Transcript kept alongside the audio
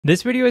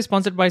This video is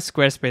sponsored by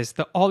Squarespace,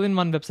 the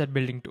all-in-one website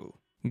building tool.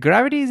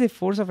 Gravity is a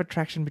force of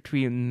attraction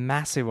between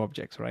massive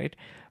objects, right?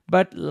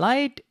 But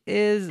light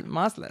is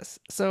massless,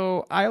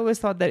 so I always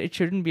thought that it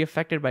shouldn't be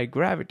affected by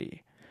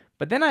gravity.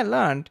 But then I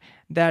learned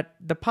that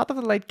the path of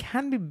the light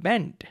can be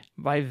bent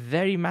by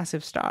very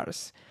massive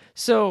stars.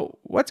 So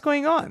what's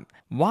going on?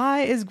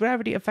 Why is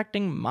gravity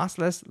affecting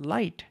massless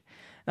light?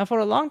 Now, for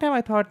a long time,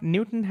 I thought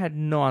Newton had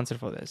no answer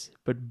for this,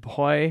 but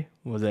boy,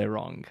 was I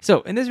wrong.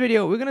 So in this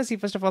video, we're going to see,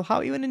 first of all,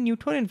 how even in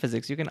Newtonian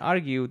physics, you can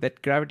argue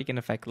that gravity can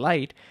affect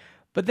light.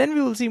 But then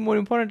we will see, more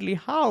importantly,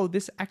 how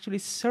this actually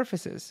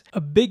surfaces. A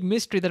big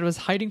mystery that was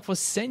hiding for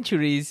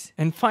centuries.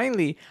 And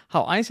finally,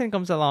 how Einstein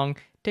comes along,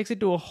 takes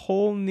it to a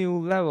whole new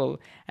level,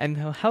 and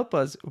he'll help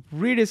us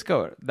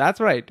rediscover.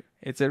 That's right.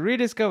 It's a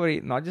rediscovery,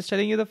 not just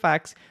telling you the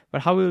facts, but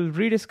how we will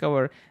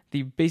rediscover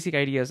the basic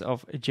ideas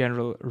of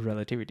general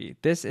relativity.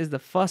 This is the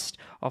first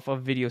of a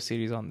video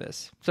series on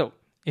this. So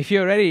if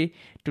you're ready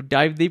to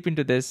dive deep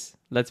into this,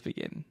 let's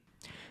begin.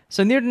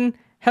 So Newton,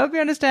 help me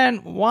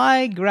understand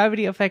why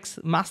gravity affects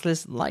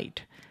massless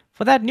light.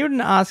 For that, Newton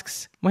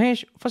asks,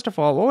 Mahesh, first of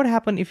all, what would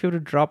happen if you were to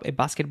drop a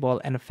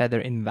basketball and a feather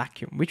in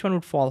vacuum? Which one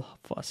would fall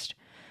first?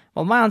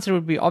 Well, my answer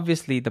would be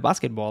obviously the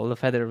basketball. The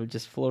feather will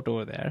just float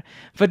over there.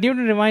 But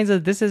Newton reminds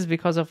us this is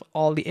because of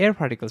all the air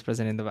particles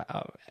present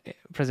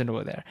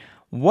over there.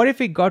 What if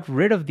we got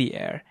rid of the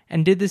air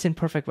and did this in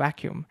perfect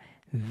vacuum?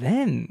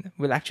 Then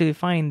we'll actually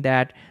find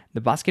that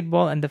the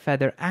basketball and the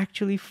feather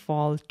actually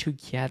fall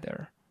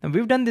together. And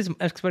we've done these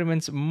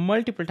experiments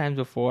multiple times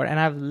before, and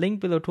I've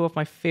linked below two of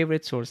my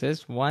favorite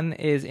sources. One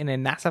is in a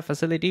NASA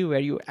facility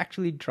where you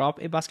actually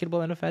drop a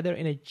basketball and a feather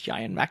in a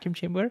giant vacuum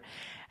chamber.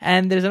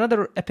 And there's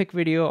another epic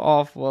video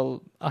of,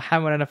 well, a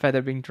hammer and a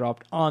feather being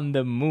dropped on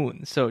the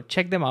moon. So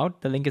check them out.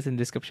 The link is in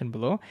the description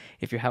below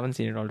if you haven't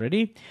seen it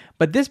already.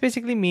 But this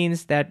basically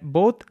means that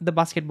both the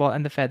basketball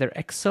and the feather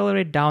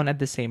accelerate down at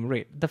the same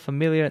rate, the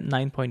familiar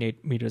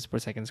 9.8 meters per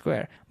second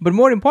square. But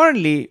more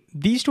importantly,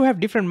 these two have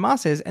different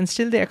masses and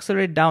still they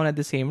accelerate down at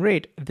the same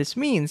rate. This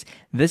means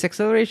this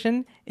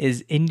acceleration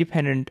is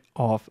independent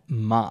of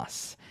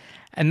mass.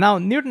 And now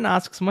Newton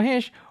asks,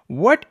 Mahesh,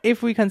 what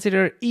if we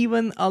consider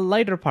even a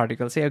lighter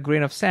particle, say a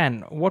grain of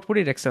sand, what would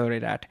it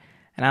accelerate at?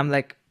 And I'm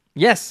like,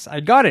 yes, I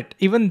got it.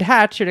 Even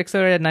that should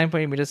accelerate at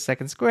 9.8 meters per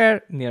second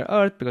square near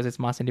Earth because it's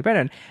mass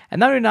independent. And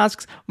now Newton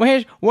asks,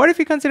 Mahesh, what if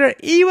we consider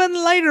even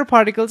lighter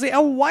particles, say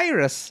a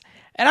virus?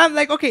 And I'm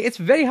like, okay, it's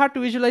very hard to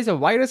visualize a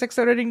virus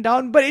accelerating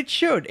down, but it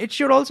should. It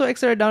should also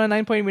accelerate down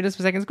at 9.8 meters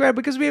per second square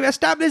because we've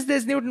established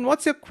this, Newton.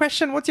 What's your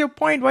question? What's your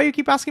point? Why do you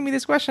keep asking me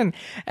this question?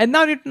 And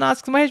now Newton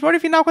asks, Mahesh, what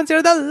if you now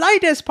consider the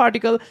lightest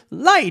particle,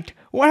 light?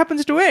 What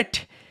happens to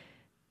it?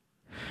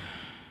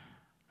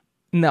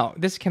 No,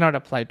 this cannot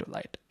apply to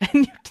light.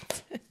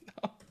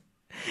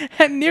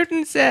 And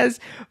Newton says,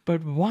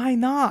 but why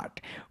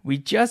not? We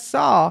just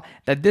saw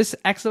that this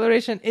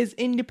acceleration is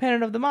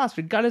independent of the mass.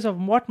 Regardless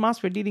of what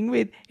mass we're dealing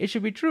with, it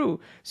should be true.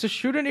 So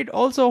shouldn't it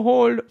also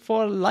hold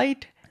for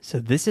light? So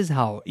this is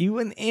how,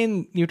 even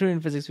in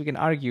Newtonian physics, we can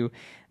argue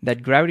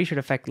that gravity should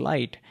affect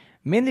light,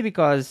 mainly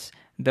because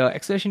the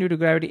acceleration due to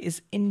gravity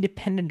is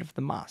independent of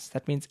the mass.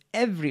 That means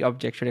every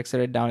object should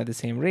accelerate down at the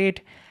same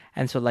rate,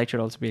 and so light should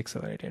also be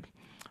accelerated.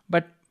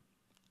 But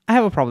I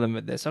have a problem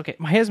with this. Okay,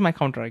 here's my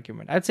counter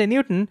argument. I'd say,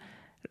 Newton,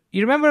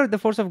 you remember the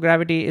force of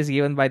gravity is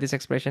given by this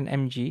expression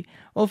mg.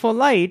 Well, for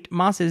light,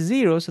 mass is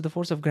 0, so the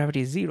force of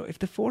gravity is 0. If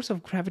the force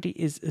of gravity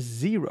is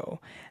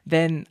 0,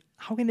 then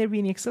how can there be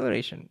any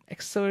acceleration?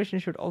 Acceleration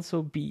should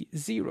also be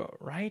 0,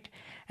 right?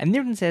 And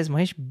Newton says,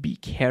 Mahesh, be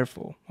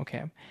careful,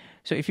 okay?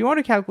 So if you want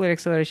to calculate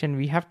acceleration,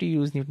 we have to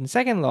use Newton's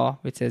second law,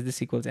 which says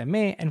this equals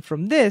ma, and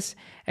from this,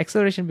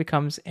 acceleration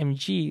becomes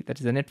mg, that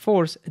is the net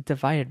force,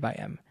 divided by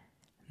m.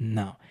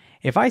 Now,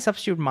 if I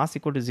substitute mass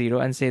equal to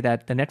 0 and say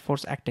that the net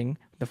force acting,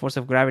 the force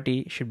of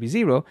gravity, should be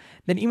 0,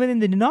 then even in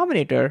the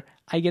denominator,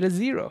 I get a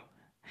 0.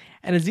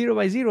 And a 0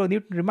 by 0,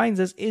 Newton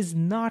reminds us, is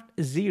not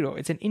 0.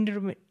 It's an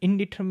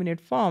indeterminate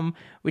form,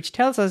 which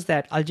tells us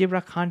that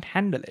algebra can't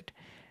handle it.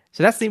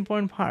 So that's the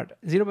important part.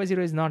 0 by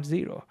 0 is not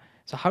 0.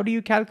 So how do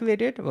you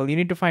calculate it? Well, you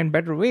need to find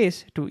better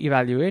ways to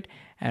evaluate.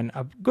 And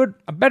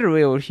a better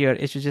way over here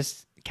is to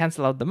just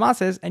cancel out the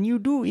masses. And you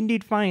do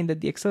indeed find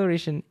that the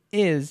acceleration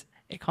is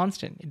a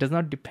constant. It does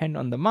not depend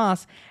on the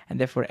mass, and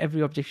therefore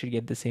every object should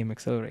get the same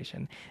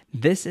acceleration.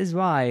 This is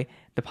why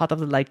the path of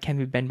the light can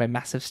be bent by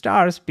massive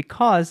stars,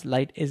 because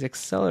light is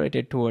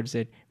accelerated towards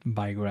it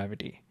by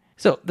gravity.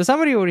 So the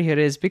summary over here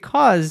is,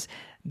 because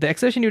the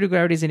acceleration due to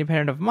gravity is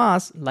independent of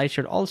mass, light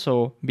should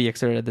also be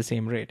accelerated at the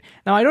same rate.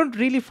 Now, I don't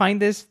really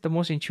find this the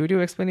most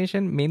intuitive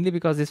explanation, mainly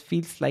because this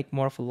feels like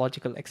more of a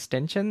logical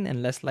extension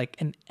and less like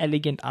an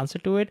elegant answer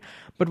to it.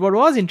 But what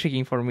was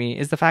intriguing for me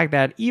is the fact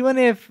that even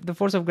if the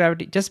force of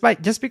gravity, just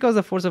because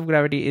the force of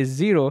gravity is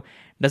 0,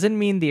 doesn't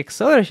mean the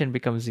acceleration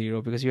becomes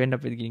 0, because you end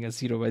up with getting a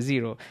 0 by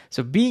 0.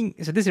 So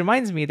this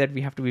reminds me that we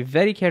have to be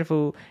very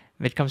careful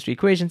when it comes to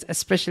equations,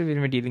 especially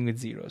when we're dealing with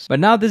zeros. But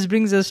now this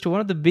brings us to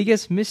one of the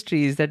biggest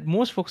mysteries that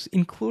most folks,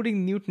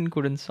 including Newton,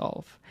 couldn't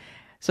solve.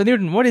 So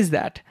Newton, what is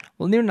that?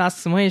 Well, Newton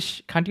asks,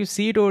 Mahesh, can't you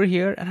see it over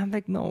here? And I'm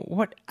like, no,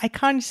 what? I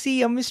can't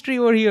see a mystery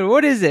over here.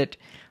 What is it?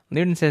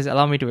 Newton says,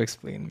 allow me to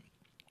explain.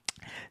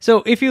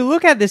 So if you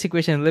look at this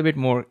equation a little bit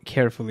more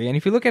carefully, and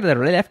if you look at the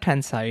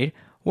left-hand side,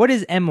 what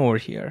is m over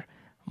here?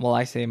 Well,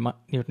 I say,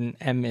 Newton,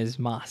 m is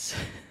mass.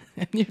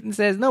 And Newton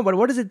says, no, but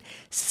what does it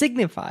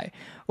signify?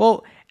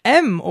 Well,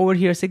 m over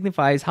here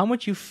signifies how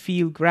much you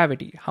feel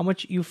gravity, how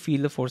much you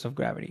feel the force of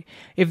gravity.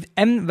 If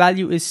m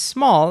value is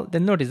small,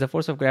 then notice the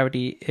force of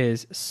gravity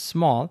is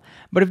small.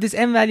 But if this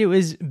m value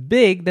is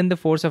big, then the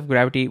force of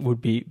gravity would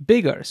be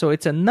bigger. So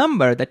it's a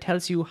number that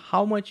tells you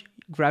how much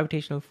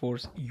gravitational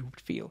force you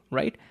would feel,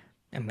 right?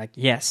 I'm like,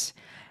 yes.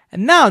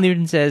 And now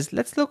Newton says,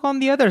 let's look on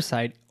the other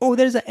side. Oh,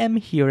 there's a m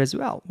here as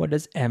well. What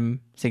does m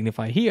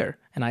signify here?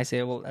 And I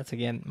say, well, that's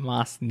again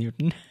mass,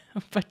 Newton.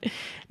 But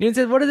Newton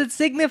says, what does it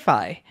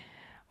signify?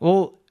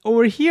 Well,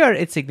 over here,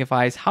 it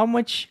signifies how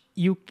much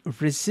you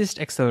resist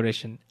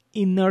acceleration,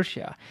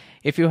 inertia.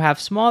 If you have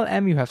small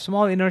m, you have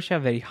small inertia,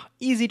 very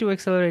easy to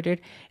accelerate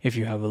it. If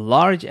you have a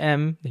large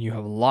m, then you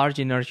have large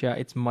inertia.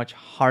 It's much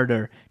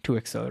harder to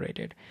accelerate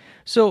it.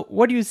 So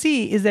what you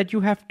see is that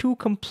you have two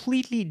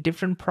completely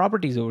different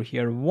properties over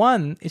here.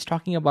 One is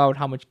talking about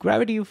how much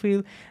gravity you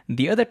feel.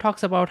 The other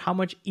talks about how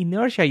much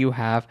inertia you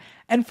have.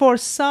 And for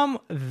some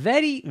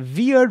very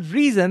weird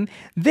reason,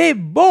 they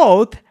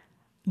both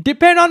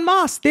depend on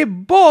mass. They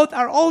both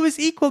are always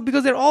equal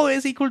because they're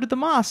always equal to the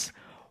mass.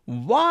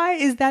 Why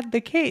is that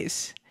the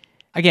case?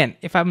 Again,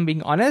 if I'm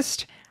being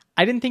honest,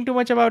 I didn't think too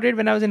much about it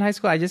when I was in high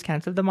school. I just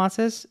canceled the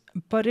masses,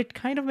 but it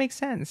kind of makes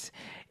sense.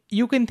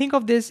 You can think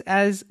of this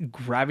as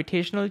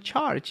gravitational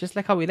charge. Just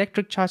like how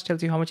electric charge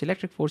tells you how much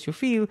electric force you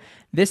feel,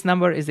 this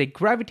number is a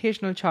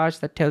gravitational charge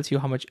that tells you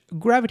how much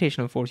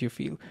gravitational force you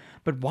feel.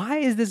 But why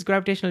is this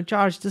gravitational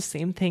charge the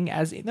same thing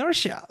as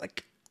inertia?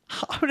 Like,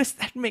 how does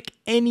that make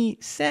any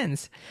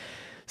sense?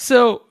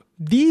 So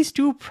these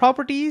two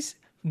properties,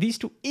 these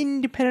two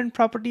independent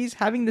properties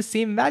having the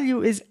same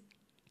value is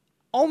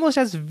almost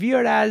as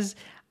weird as,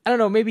 I don't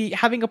know, maybe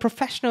having a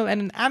professional and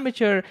an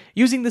amateur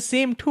using the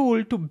same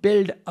tool to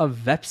build a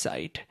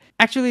website.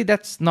 Actually,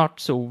 that's not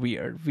so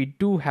weird. We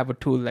do have a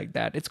tool like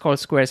that. It's called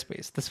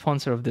Squarespace, the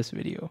sponsor of this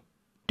video.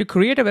 To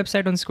create a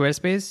website on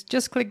Squarespace,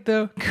 just click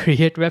the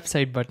Create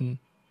Website button.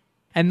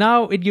 And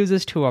now it gives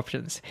us two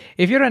options.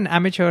 If you're an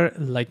amateur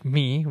like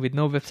me with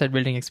no website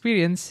building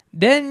experience,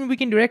 then we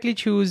can directly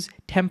choose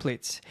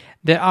templates.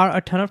 There are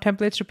a ton of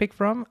templates to pick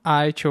from.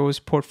 I chose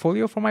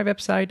Portfolio for my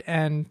website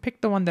and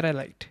picked the one that I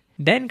liked.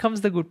 Then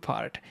comes the good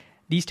part.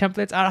 These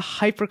templates are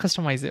hyper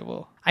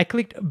customizable. I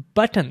clicked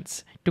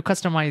buttons to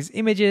customize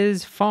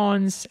images,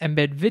 fonts,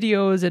 embed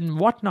videos, and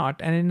whatnot.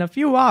 And in a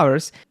few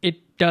hours,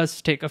 it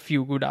does take a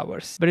few good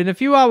hours. But in a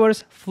few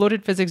hours,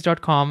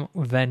 FloatHeadPhysics.com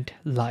went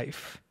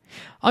live.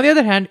 On the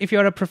other hand, if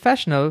you're a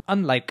professional,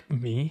 unlike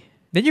me,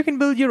 then you can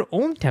build your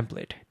own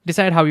template.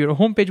 Decide how your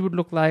homepage would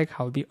look like,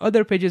 how the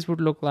other pages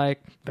would look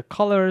like, the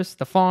colors,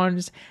 the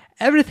fonts,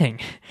 everything.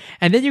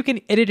 And then you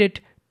can edit it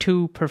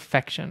to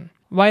perfection.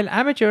 While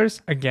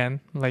amateurs,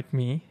 again, like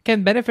me,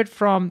 can benefit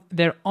from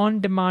their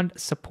on-demand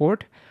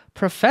support,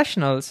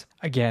 professionals,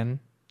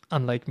 again,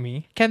 unlike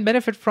me, can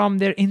benefit from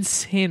their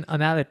insane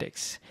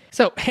analytics.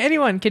 So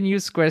anyone can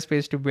use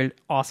Squarespace to build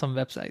awesome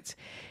websites.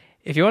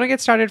 If you want to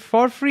get started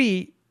for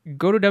free,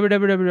 go to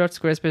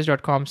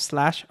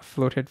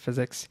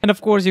www.squarespace.com/FloatHeadPhysics. And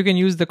of course, you can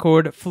use the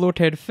code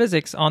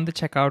FloatHeadPhysics on the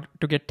checkout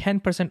to get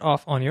 10%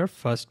 off on your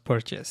first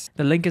purchase.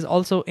 The link is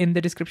also in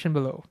the description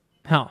below.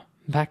 Now,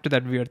 back to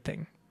that weird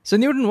thing. So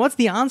Newton, what's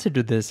the answer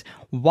to this?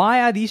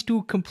 Why are these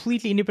two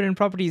completely independent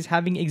properties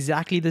having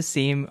exactly the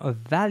same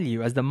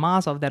value as the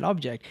mass of that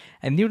object?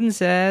 And Newton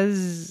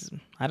says,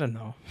 I don't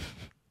know,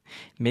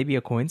 maybe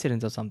a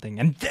coincidence or something.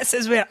 And this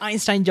is where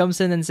Einstein jumps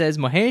in and says,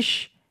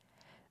 Mahesh,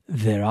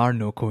 there are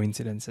no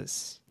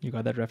coincidences. You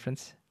got that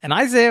reference? And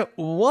I say,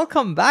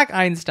 welcome back,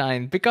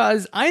 Einstein,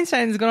 because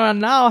Einstein is going to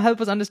now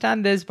help us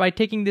understand this by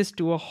taking this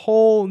to a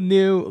whole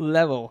new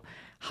level.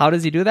 How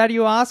does he do that,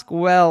 you ask?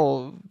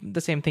 Well,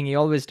 the same thing he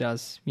always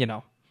does,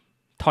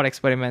 thought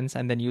experiments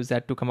and then use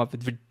that to come up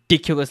with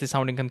ridiculously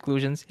sounding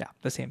conclusions. Yeah,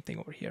 the same thing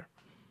over here.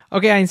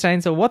 Okay,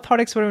 Einstein, so what thought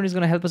experiment is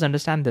going to help us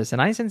understand this?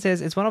 And Einstein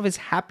says it's one of his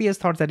happiest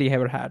thoughts that he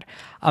ever had.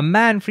 A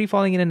man free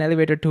falling in an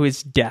elevator to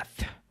his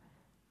death.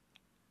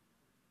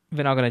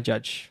 We're not going to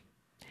judge.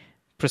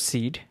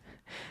 Proceed.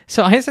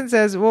 So Einstein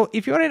says, well,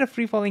 if you're in a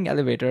free-falling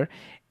elevator,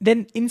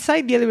 then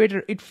inside the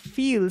elevator, it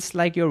feels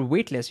like you're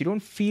weightless. You don't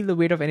feel the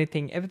weight of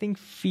anything. Everything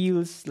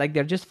feels like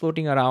they're just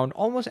floating around,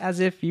 almost as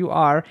if you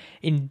are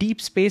in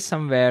deep space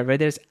somewhere where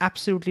there's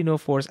absolutely no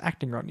force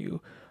acting on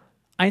you.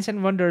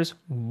 Einstein wonders,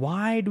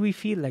 why do we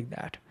feel like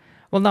that?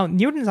 Well, now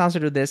Newton's answer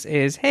to this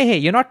is, hey,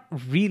 you're not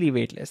really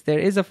weightless. There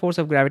is a force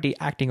of gravity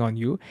acting on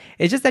you.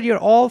 It's just that you're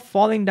all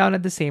falling down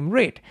at the same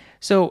rate.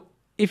 So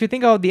if you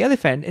think about the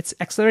elephant, it's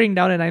accelerating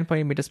down at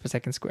 9.8 meters per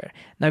second square.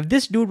 Now, if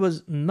this dude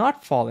was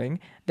not falling,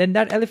 then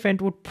that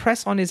elephant would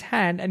press on his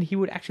hand and he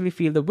would actually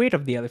feel the weight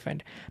of the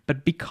elephant.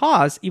 But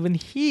because even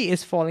he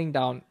is falling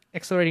down,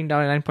 accelerating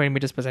down at 9.8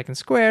 meters per second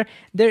square,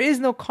 there is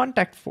no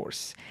contact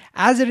force.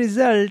 As a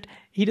result,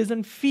 he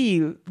doesn't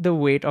feel the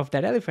weight of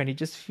that elephant. He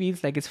just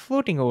feels like it's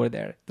floating over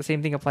there. The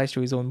same thing applies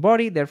to his own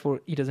body.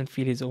 Therefore, he doesn't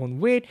feel his own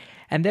weight.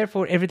 And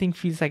therefore, everything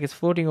feels like it's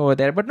floating over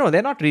there. But no,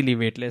 they're not really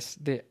weightless.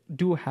 They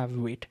do have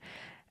weight.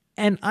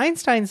 And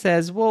Einstein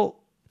says, well,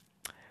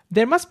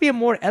 there must be a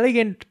more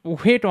elegant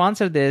way to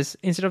answer this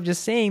instead of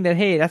just saying that,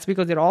 hey, that's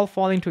because they're all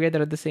falling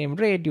together at the same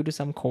rate due to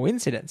some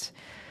coincidence.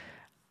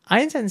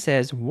 Einstein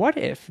says, what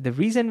if the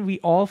reason we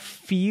all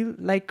feel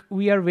like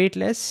we are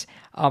weightless,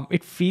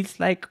 it feels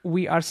like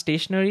we are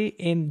stationary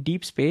in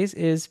deep space,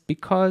 is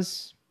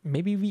because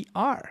maybe we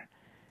are.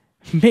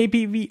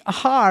 Maybe we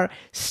are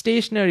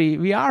stationary.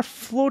 We are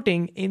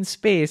floating in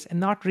space and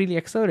not really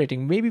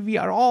accelerating. Maybe we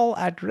are all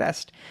at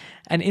rest.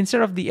 And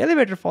instead of the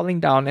elevator falling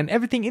down and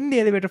everything in the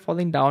elevator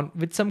falling down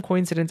with some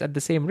coincidence at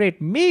the same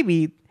rate,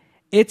 maybe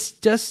it's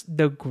just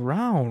the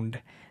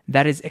ground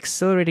that is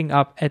accelerating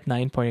up at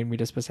 9.8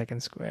 meters per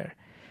second square.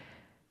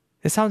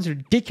 This sounds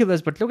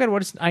ridiculous, but look at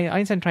what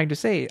Einstein trying to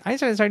say.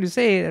 Einstein is trying to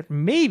say that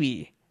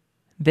maybe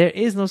there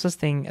is no such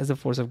thing as the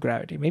force of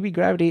gravity. Maybe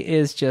gravity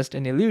is just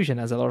an illusion,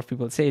 as a lot of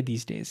people say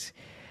these days.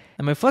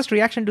 And my first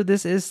reaction to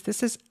this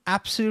is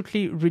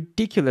absolutely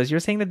ridiculous. You're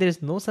saying that there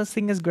is no such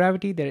thing as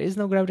gravity, there is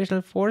no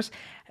gravitational force,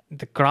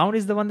 the ground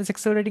is the one that's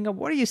accelerating up.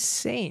 What are you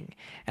saying?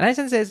 And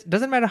Einstein says,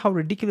 doesn't matter how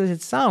ridiculous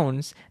it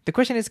sounds, the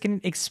question is, can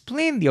it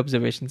explain the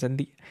observations? And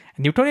the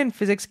Newtonian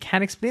physics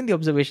can explain the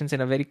observations in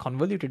a very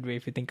convoluted way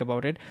if you think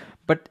about it.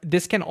 But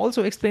this can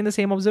also explain the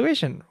same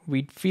observation.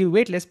 We feel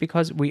weightless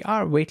because we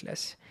are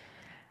weightless.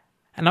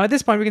 And now at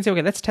this point, we can say,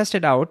 okay, let's test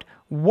it out.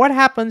 What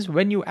happens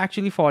when you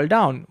actually fall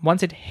down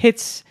once it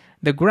hits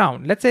the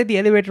ground? Let's say the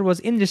elevator was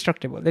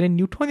indestructible. Then in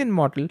Newtonian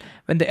model,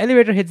 when the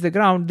elevator hits the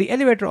ground, the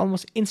elevator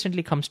almost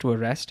instantly comes to a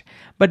rest.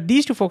 But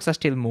these two folks are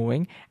still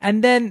moving.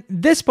 And then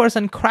this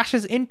person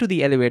crashes into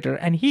the elevator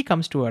and he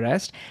comes to a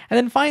rest. And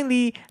then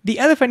finally, the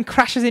elephant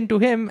crashes into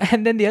him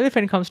and then the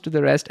elephant comes to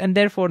the rest. And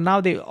therefore, now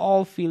they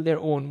all feel their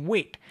own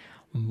weight.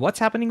 What's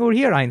happening over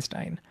here,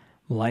 Einstein?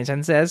 Well,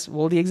 Einstein says,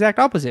 well, the exact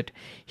opposite.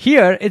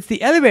 Here, it's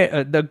the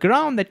elevator, the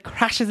ground that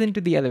crashes into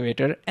the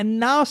elevator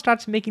and now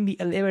starts making the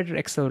elevator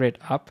accelerate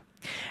up.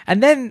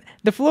 And then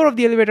the floor of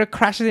the elevator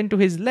crashes into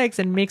his legs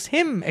and makes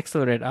him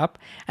accelerate up.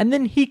 And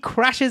then he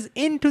crashes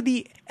into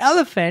the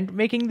elephant,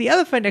 making the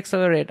elephant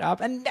accelerate up.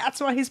 And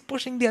that's why he's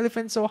pushing the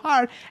elephant so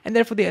hard. And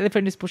therefore the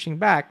elephant is pushing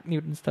back,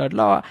 Newton's third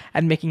law,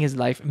 and making his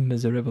life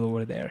miserable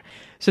over there.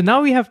 So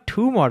now we have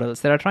two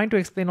models that are trying to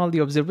explain all the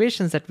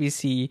observations that we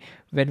see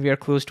when we are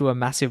close to a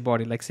massive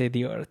body, like say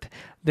the Earth.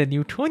 The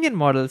Newtonian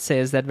model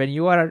says that when we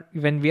are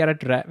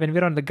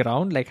on the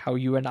ground, like how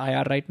you and I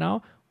are right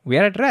now, we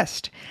are at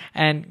rest.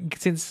 And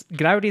since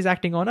gravity is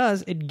acting on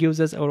us, it gives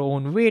us our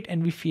own weight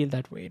and we feel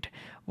that weight.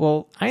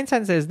 Well,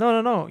 Einstein says,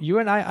 no, you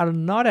and I are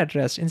not at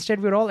rest.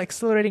 Instead, we're all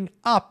accelerating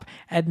up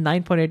at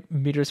 9.8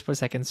 meters per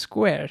second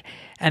squared.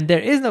 And there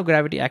is no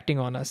gravity acting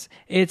on us.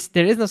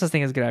 There is no such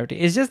thing as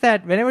gravity. It's just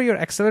that whenever you're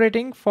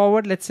accelerating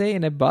forward, let's say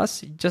in a bus,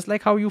 just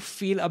like how you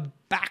feel a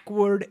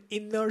backward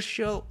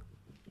inertial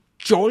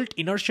jolt,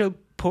 inertial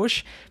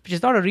push, which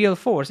is not a real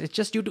force. It's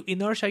just due to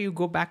inertia, you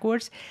go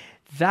backwards.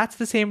 That's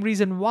the same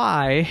reason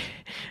why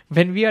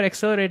when we are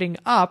accelerating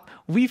up,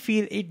 we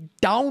feel a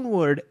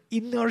downward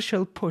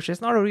inertial push. It's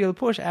not a real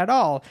push at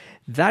all.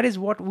 That is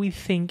what we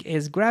think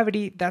is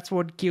gravity. That's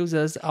what gives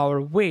us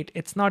our weight.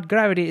 It's not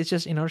gravity, it's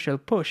just inertial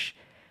push.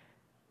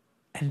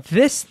 And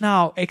this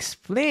now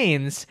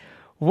explains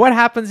what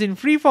happens in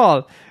free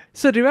fall.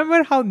 So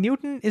remember how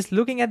Newton is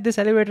looking at this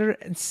elevator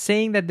and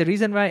saying that the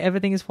reason why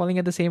everything is falling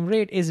at the same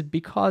rate is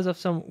because of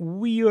some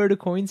weird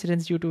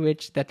coincidence due to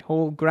which that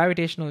whole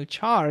gravitational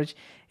charge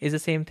is the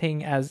same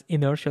thing as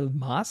inertial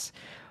mass?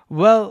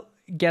 Well,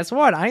 guess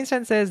what?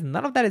 Einstein says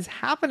none of that is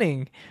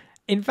happening.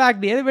 In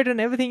fact, the elevator and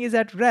everything is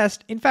at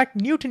rest. In fact,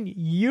 Newton,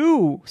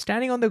 you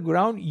standing on the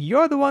ground,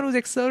 you're the one who's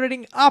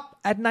accelerating up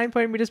at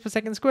 9.8 meters per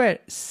second squared.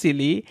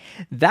 Silly.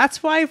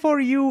 That's why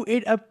for you,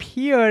 it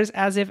appears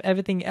as if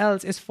everything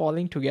else is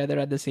falling together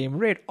at the same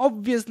rate.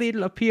 Obviously,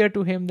 it'll appear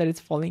to him that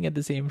it's falling at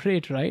the same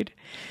rate, right?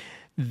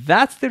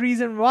 That's the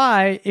reason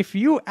why if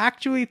you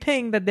actually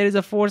think that there is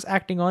a force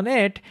acting on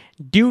it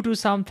due to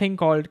something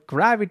called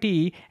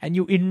gravity and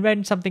you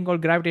invent something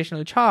called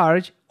gravitational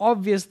charge,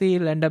 obviously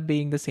it'll end up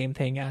being the same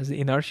thing as the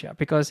inertia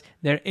because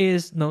there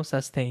is no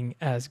such thing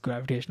as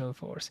gravitational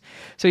force.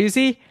 So you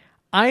see,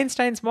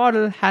 Einstein's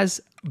model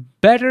has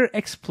better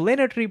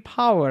explanatory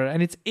power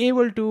and it's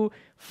able to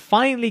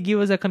finally give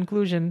us a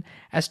conclusion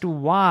as to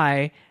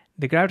why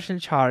the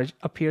gravitational charge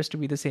appears to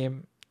be the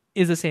same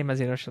as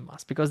inertial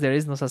mass because there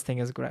is no such thing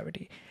as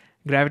gravity.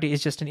 Gravity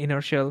is just an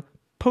inertial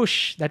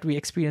push that we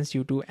experience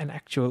due to an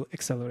actual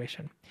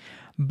acceleration.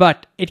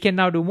 But it can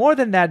now do more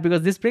than that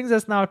because this brings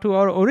us now to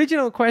our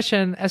original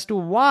question as to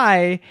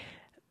why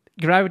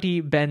gravity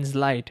bends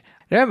light.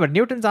 Remember,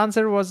 Newton's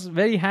answer was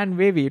very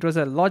hand-wavy. It was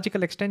a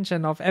logical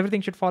extension of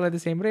everything should follow the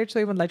same rate, so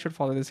even light should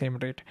follow the same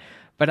rate.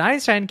 But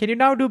Einstein, can you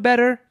now do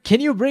better? Can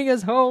you bring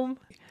us home?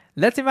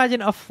 Let's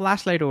imagine a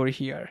flashlight over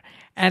here.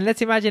 And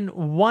let's imagine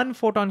one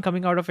photon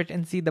coming out of it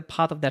and see the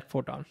path of that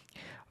photon.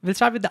 We'll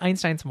start with the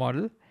Einstein's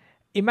model.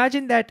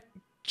 Imagine that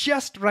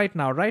just right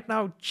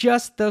now,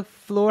 just the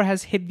floor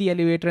has hit the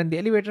elevator and the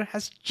elevator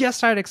has just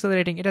started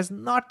accelerating. It has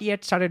not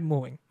yet started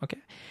moving, okay?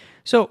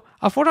 So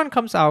a photon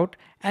comes out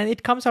and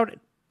it comes out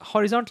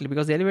horizontally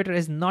because the elevator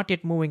is not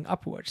yet moving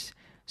upwards.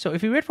 So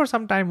if you wait for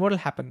some time, what will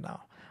happen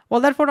now?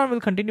 Well, that photon will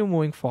continue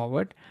moving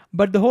forward,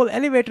 but the whole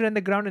elevator and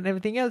the ground and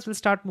everything else will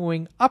start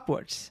moving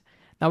upwards.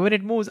 Now, when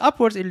it moves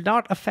upwards, it will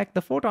not affect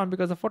the photon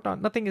because the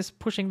photon, nothing is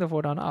pushing the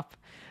photon up.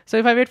 So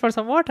if I wait for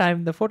some more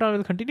time, the photon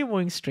will continue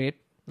moving straight,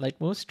 light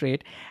moves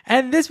straight,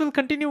 and this will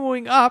continue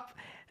moving up,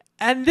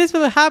 and this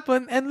will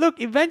happen. And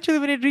look, eventually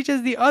when it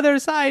reaches the other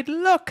side,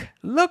 look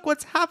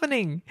what's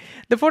happening.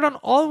 The photon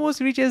almost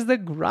reaches the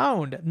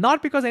ground,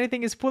 not because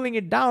anything is pulling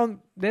it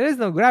down. There is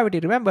no gravity,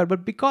 remember,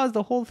 but because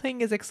the whole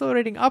thing is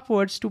accelerating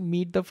upwards to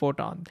meet the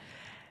photon.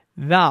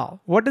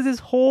 Now, what does this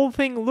whole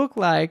thing look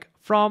like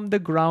from the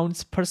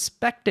ground's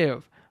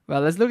perspective?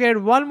 Well, let's look at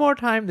it one more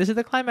time. This is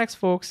the climax,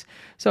 folks.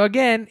 So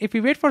again, if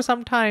we wait for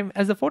some time,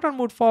 as the photon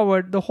moved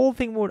forward, the whole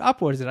thing moved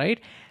upwards, right?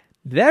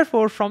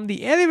 Therefore, from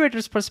the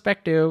elevator's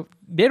perspective,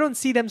 they don't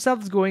see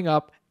themselves going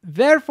up.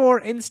 Therefore,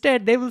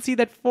 instead, they will see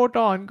that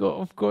photon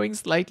going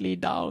slightly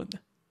down.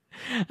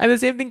 And the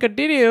same thing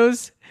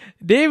continues.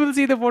 They will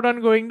see the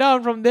photon going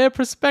down from their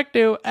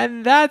perspective.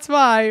 And that's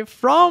why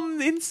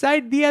from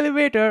inside the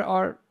elevator,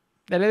 or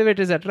the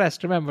elevator is at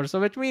rest, remember. So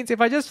which means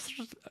if I just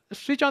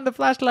switch on the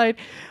flashlight,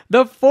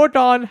 the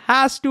photon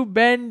has to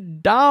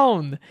bend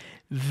down.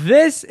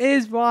 This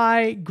is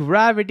why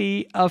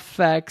gravity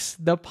affects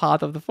the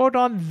path of the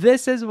photon.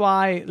 This is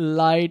why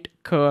light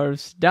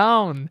curves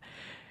down.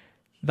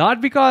 Not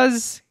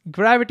because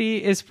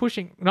gravity is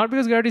pushing, not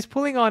because gravity is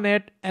pulling on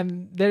it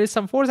and there is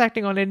some force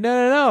acting on it.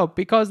 No.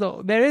 Because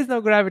there is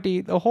no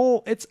gravity.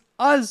 It's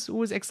us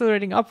who is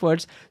accelerating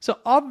upwards. So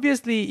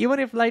obviously, even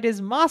if light is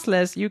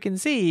massless, you can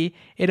see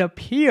it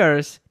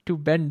appears to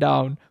bend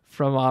down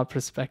from our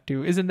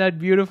perspective. Isn't that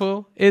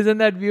beautiful? Isn't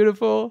that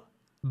beautiful?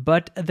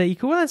 But the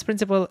equivalence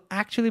principle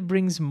actually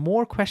brings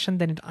more question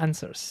than it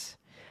answers.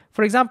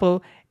 For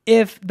example,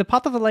 if the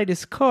path of the light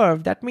is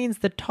curved, that means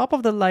the top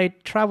of the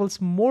light travels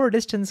more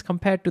distance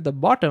compared to the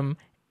bottom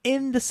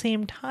in the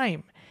same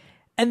time.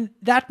 And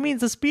that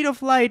means the speed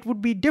of light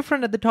would be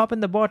different at the top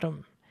and the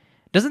bottom.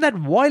 Doesn't that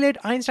violate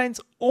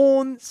Einstein's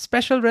own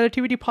special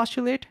relativity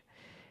postulate?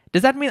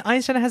 Does that mean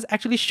Einstein has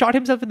actually shot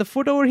himself in the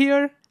foot over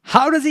here?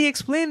 How does he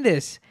explain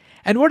this?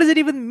 And what does it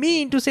even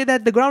mean to say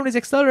that the ground is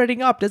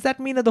accelerating up? Does that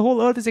mean that the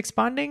whole Earth is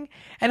expanding?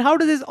 And how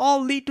does this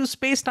all lead to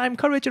space-time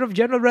curvature of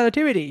general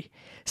relativity?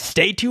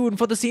 Stay tuned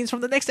for the scenes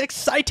from the next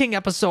exciting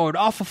episode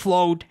of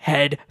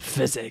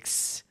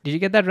FloatHeadPhysics. Did you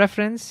get that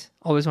reference?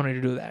 Always wanted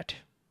to do that.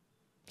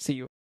 See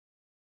you.